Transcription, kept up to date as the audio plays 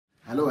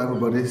Hello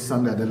everybody,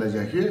 Sunday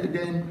Adelaja here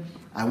again.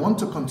 I want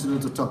to continue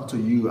to talk to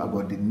you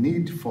about the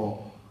need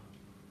for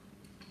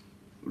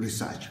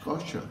research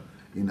culture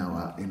in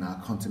our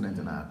continent,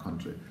 in our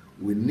country.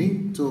 We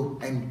need to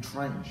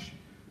entrench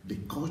the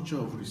culture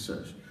of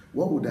research.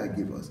 What would that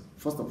give us?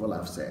 First of all,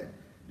 I've said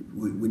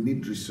we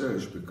need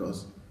research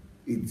because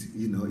it's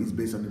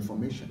based on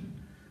information.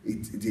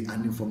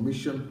 And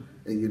information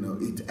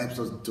it helps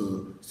us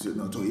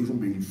to even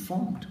be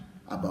informed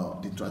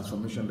about the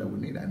transformation that we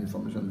need, and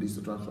information leads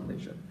to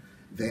transformation.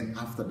 Then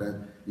after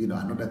that,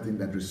 another thing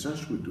that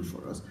research will do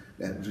for us,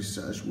 that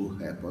research will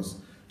help us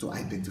to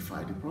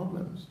identify the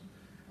problems.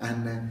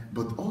 And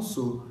but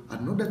also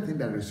another thing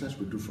that research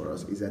will do for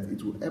us is that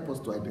it will help us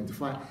to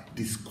identify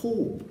the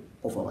scope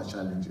of our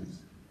challenges.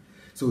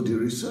 So the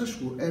research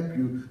will help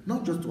you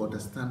not just to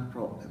understand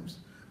problems,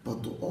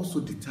 but to also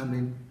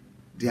determine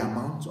the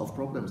amount of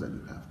problems that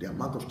you have, the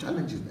amount of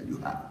challenges that you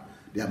have,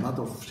 the amount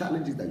of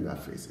challenges that you are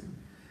facing.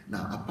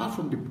 Now, apart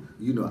from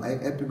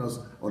helping us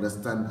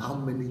understand how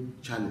many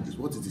challenges,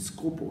 what is the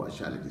scope of our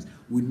challenges,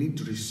 we need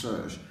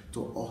research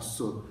to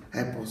also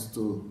help us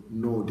to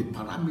know the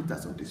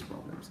parameters of these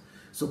problems.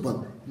 So,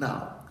 but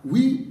now,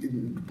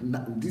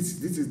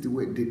 this is the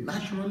way,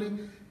 naturally,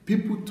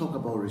 people talk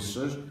about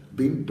research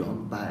being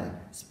done by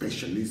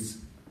specialist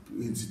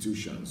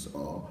institutions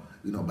or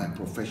by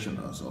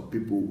professionals or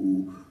people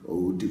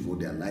who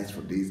devote their lives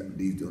for this, and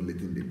this is the only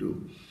thing they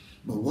do.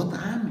 But what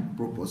I am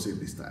proposing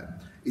this time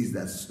is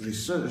that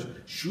research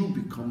should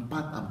become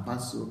part and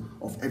parcel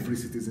of every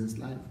citizen's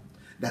life.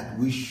 That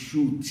we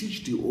should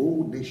teach the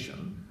whole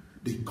nation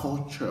the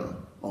culture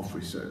of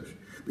research.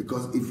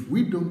 Because if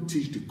we don't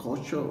teach the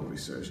culture of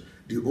research,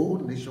 the whole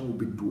nation will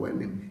be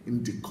dwelling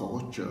in the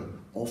culture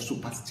of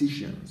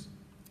superstitions.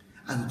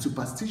 And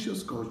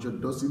superstitious culture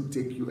doesn't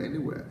take you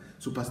anywhere.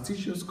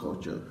 Superstitious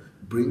culture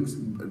brings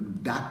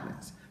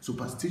darkness.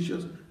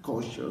 Superstitious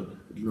culture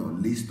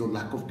leads to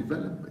lack of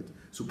development.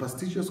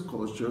 Superstitious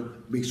culture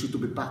makes you to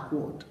be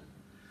backward.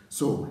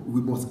 So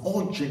we must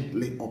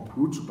urgently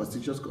uproot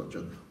superstitious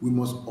culture. We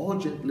must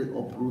urgently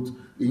uproot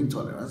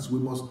intolerance. We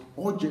must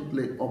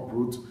urgently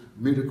uproot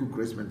miracle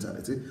grace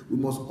mentality. We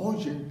must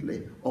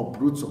urgently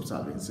uproot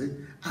subserviency,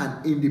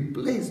 and in the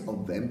place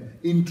of them,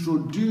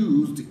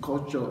 introduce the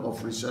culture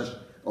of research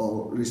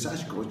or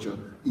research culture,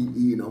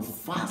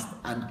 fast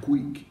and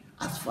quick,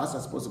 as fast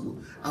as possible.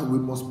 And we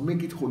must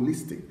make it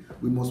holistic.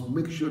 We must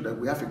make sure that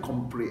we have a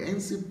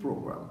comprehensive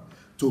program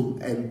to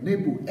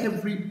enable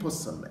every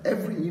person,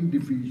 every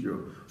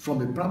individual,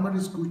 from a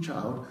primary school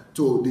child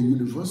to the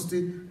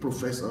university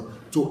professor,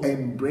 to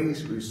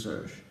embrace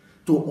research,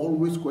 to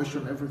always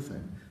question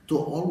everything, to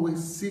always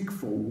seek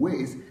for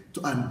ways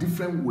and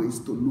different ways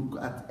to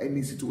look at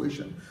any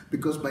situation.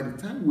 Because by the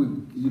time we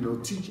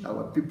teach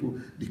our people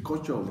the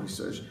culture of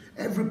research,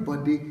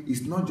 everybody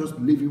is not just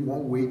living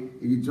one way,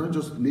 it's not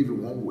just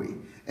living one way.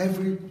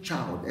 Every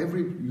child,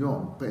 every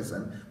young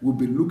person will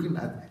be looking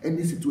at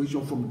any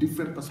situation from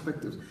different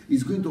perspectives.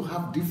 He's going to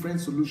have different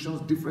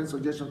solutions, different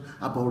suggestions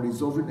about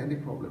resolving any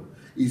problem.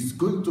 He's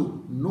going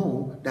to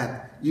know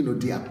that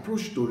the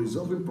approach to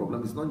resolving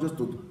problems is not just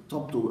to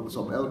talk to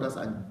some elders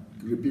and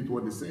repeat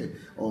what they say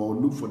or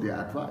look for their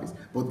advice,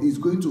 but he's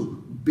going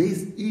to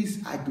base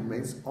his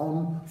arguments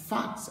on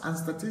facts and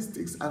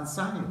statistics and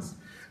science.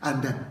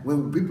 And that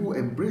when people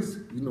embrace,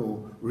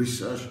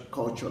 research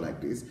culture like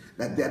this,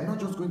 that they're not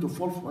just going to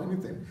fall for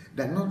anything.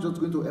 They're not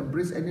just going to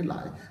embrace any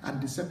lie and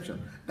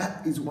deception.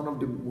 That is one of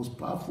the most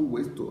powerful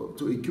ways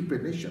to equip a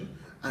nation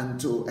and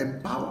to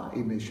empower a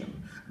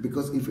nation.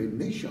 Because if a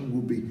nation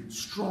will be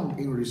strong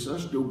in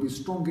research, they will be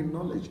strong in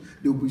knowledge,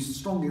 they will be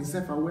strong in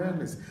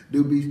self-awareness, they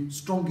will be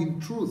strong in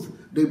truth,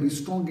 they will be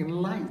strong in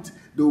light,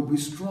 they will be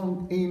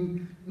strong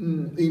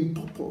in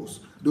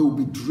purpose, they will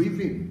be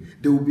driven,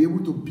 they will be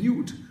able to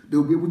build. They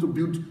will be able to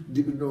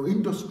build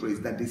industries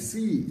that they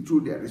see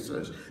through their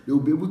research. They will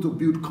be able to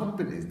build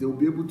companies. They will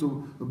be able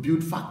to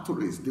build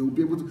factories. They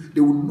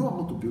will know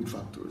how to build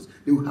factories.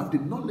 They will have the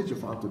knowledge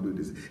of how to do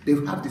this. They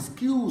will have the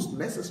skills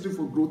necessary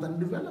for growth and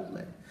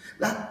development.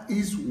 That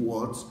is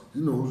what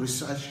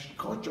research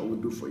culture will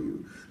do for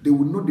you. They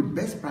will know the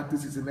best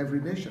practices in every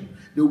nation.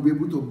 They will be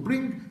able to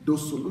bring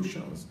those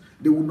solutions.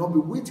 They will not be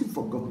waiting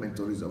for government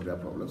to resolve their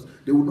problems.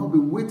 They will not be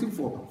waiting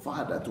for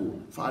father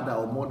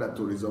or mother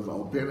to resolve,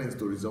 our parents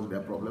to resolve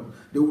their problem.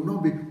 They will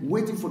not be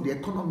waiting for the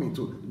economy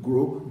to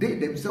grow. They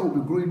themselves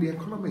will be growing the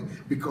economy,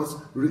 because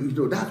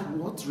that's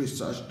what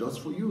research does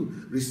for you.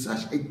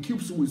 Research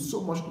equips you with so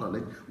much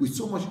knowledge, with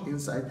so much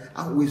insight,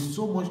 and with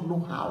so much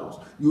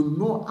know-how. You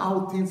know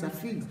how things are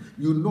fixed.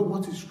 You know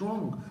what is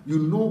wrong. You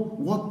know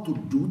what to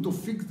do to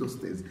fix those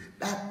things.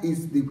 That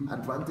is the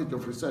advantage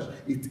of research.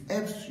 It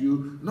helps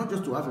you not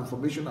just to have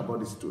information about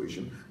the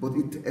situation, but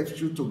it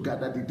helps you to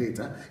gather the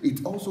data.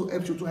 It also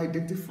helps you to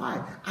identify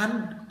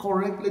and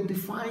correctly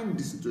define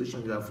the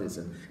situation you are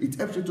facing. It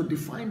helps you to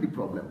define the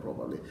problem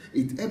properly.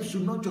 It helps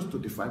you not just to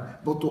define,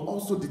 but to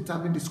also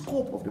determine the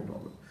scope of the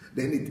problem.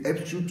 Then it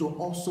helps you to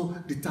also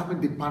determine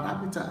the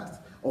parameters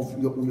of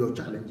your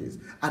challenges,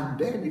 and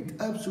then it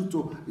helps you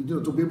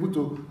to be able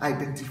to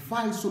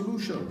identify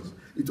solutions.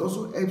 It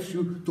also helps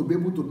you to be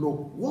able to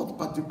know what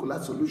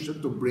particular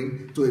solution to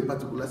bring to a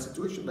particular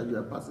situation that you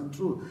are passing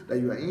through, that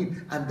you are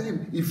in. And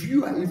then if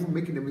you are even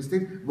making a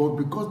mistake, but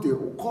because the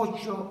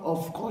culture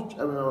of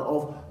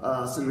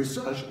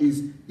research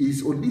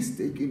is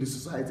holistic in the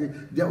society,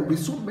 there will be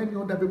so many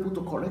other people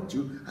to correct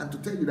you and to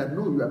tell you that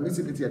no, you are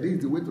missing it here, this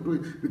is the way to do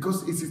it.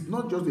 Because it is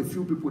not just a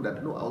few people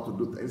that know how to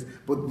do things,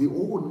 but the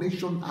whole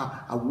nation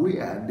are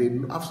aware, they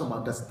have some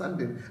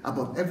understanding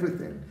about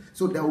everything.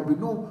 So there will be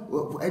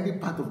no any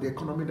part of the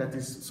economy that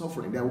is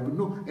suffering. There will be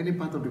no any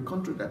part of the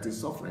country that is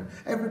suffering.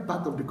 Every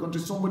part of the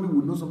country, somebody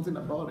will know something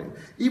about it.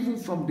 Even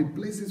from the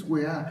places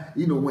where,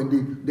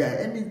 when there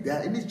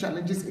are any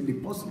challenges in the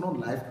personal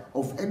life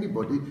of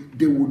anybody,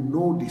 they will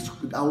know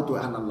how to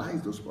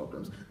analyze those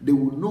problems. They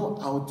will know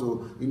how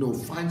to,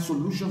 find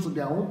solutions to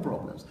their own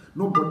problems.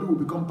 Nobody will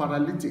become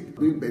paralytic,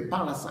 being a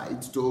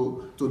parasite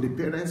to the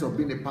parents, or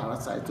being a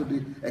parasite to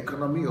the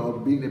economy, or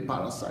being a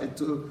parasite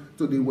to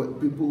the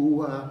people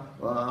who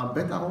are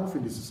better off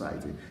in the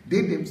society.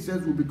 They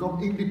themselves will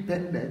become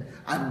independent,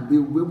 and they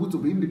will be able to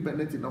be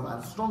independent enough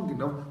and strong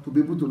enough to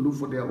be able to look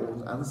for their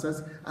own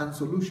answers and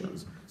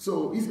solutions.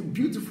 So it's a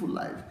beautiful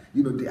life,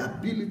 the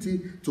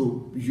ability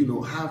to,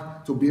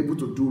 have to be able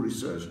to do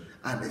research.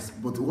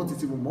 But what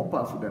is even more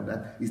powerful than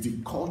that is the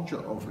culture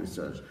of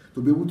research,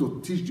 to be able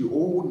to teach the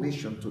whole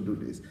nation to do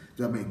this.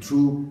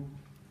 Through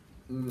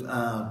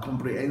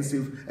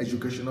comprehensive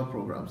educational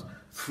programs,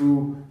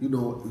 through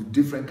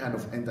different kind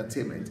of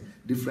entertainment,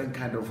 different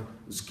kind of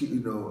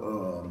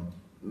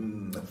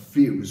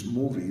films,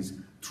 movies,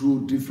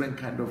 through different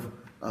kind of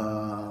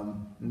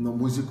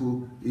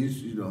musical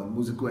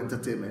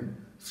entertainment,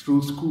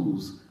 through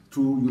schools,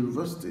 through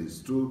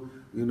universities, through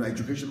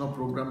educational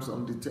programs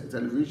on the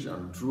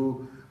television,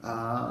 through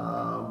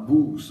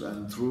books,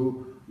 and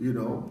through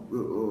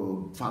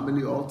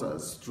family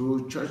altars,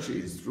 through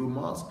churches, through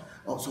mosques.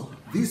 Also,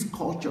 this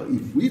culture,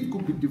 if it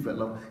could be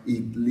developed,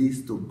 it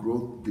leads to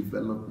growth,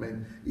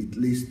 development. It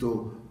leads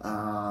to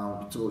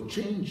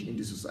change in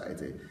the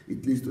society.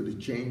 It leads to the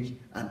change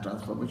and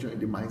transformation in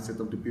the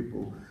mindset of the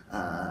people.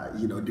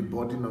 The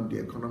burden on the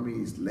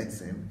economy is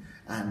lessened,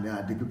 and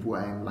the people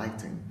are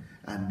enlightened.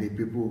 And the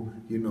people,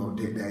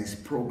 there is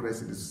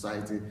progress in the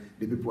society.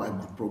 The people are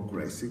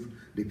progressive.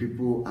 The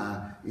people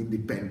are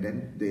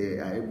independent. They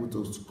are able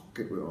to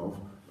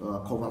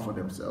cover for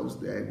themselves.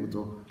 They are able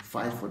to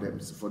fight for their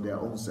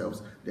own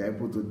selves. They are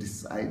able to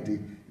decide the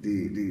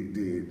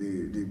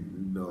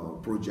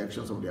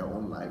projections of their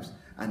own lives,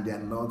 and they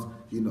are not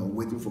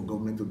waiting for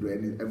government to do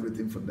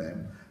everything for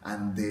them.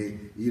 And they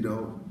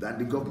that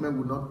the government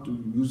will not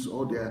use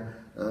all their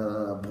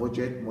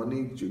budget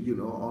money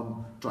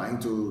on trying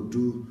to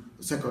do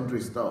secondary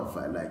stuff,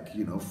 like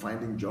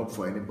finding job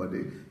for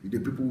anybody. The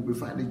people will be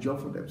finding job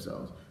for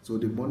themselves. So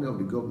the money of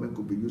the government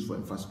could be used for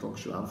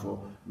infrastructure and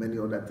for many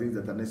other things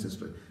that are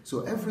necessary.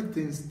 So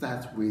everything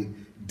starts with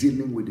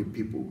dealing with the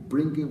people,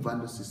 bringing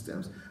value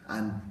systems,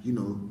 and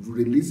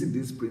releasing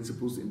these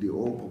principles in the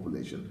whole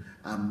population,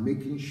 and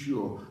making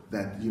sure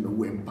that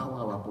we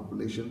empower our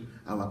population,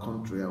 our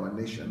country, our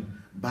nation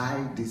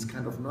by this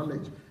kind of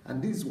knowledge. And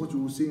this is what you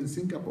will see in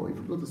Singapore. If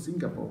you go to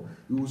Singapore,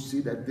 you will see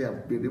that they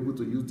have been able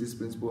to use this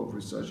principle of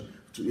research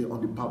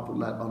on the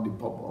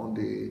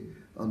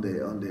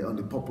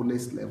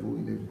populist level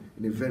in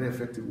a very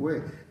effective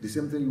way. The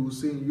same thing you will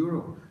see in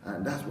Europe,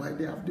 and that's why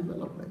they have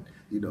development.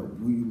 We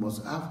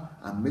must have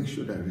and make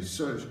sure that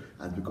research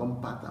has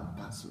become part and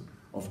parcel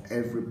of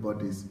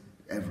everybody's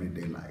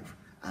everyday life,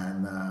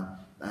 and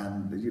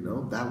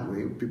that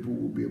way people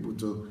will be able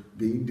to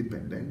be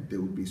independent. They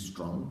will be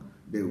strong.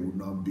 They will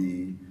not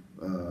be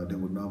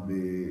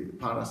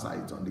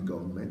parasites on the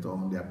government or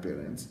on their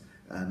parents,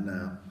 and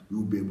you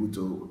will be able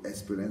to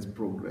experience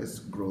progress,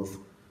 growth,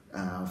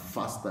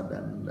 faster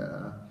than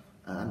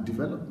and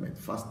development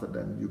faster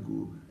than you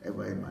could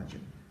ever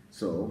imagine.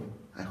 So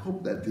I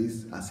hope that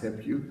this has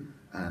helped you,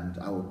 and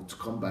I will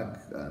come back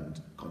and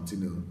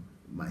continue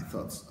my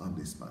thoughts on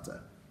this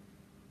matter.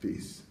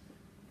 Peace.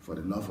 For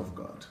the love of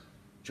God,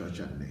 church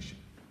and nation.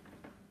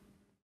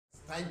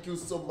 Thank you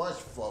so much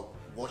for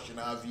watching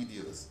our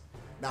videos.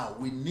 Now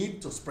we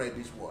need to spread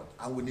this word,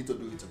 and we need to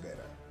do it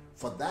together.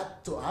 For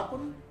that to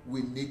happen,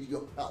 we need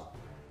your help.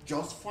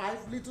 Just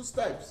 5 little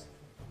steps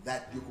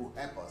that you could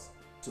help us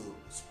to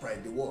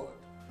spread the word.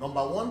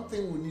 Number one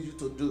thing we need you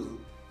to do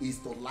is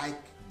to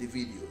like the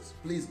videos.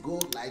 Please go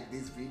like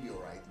this video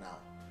right now.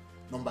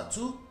 Number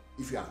 2,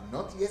 if you have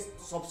not yet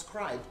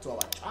subscribed to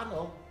our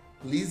channel,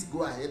 please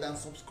go ahead and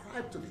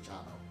subscribe to the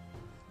channel.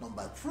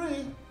 Number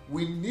 3,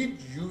 we need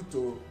you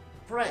to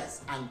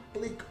press and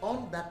click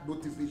on that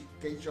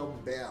notification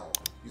bell.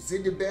 You see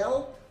the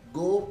bell?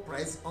 Go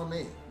press on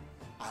it.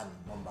 And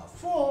number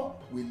 4,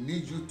 we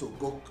need you to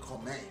go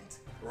comment.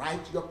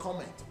 Write your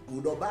comment,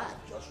 good or bad.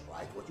 Just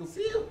write what you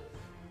feel.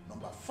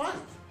 Number 5,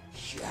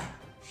 share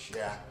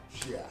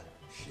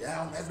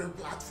on every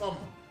platform.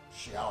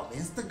 Share on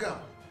Instagram,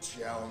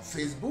 share on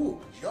Facebook.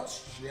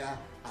 Just share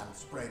and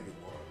spread the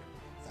word.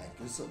 Thank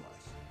you so much.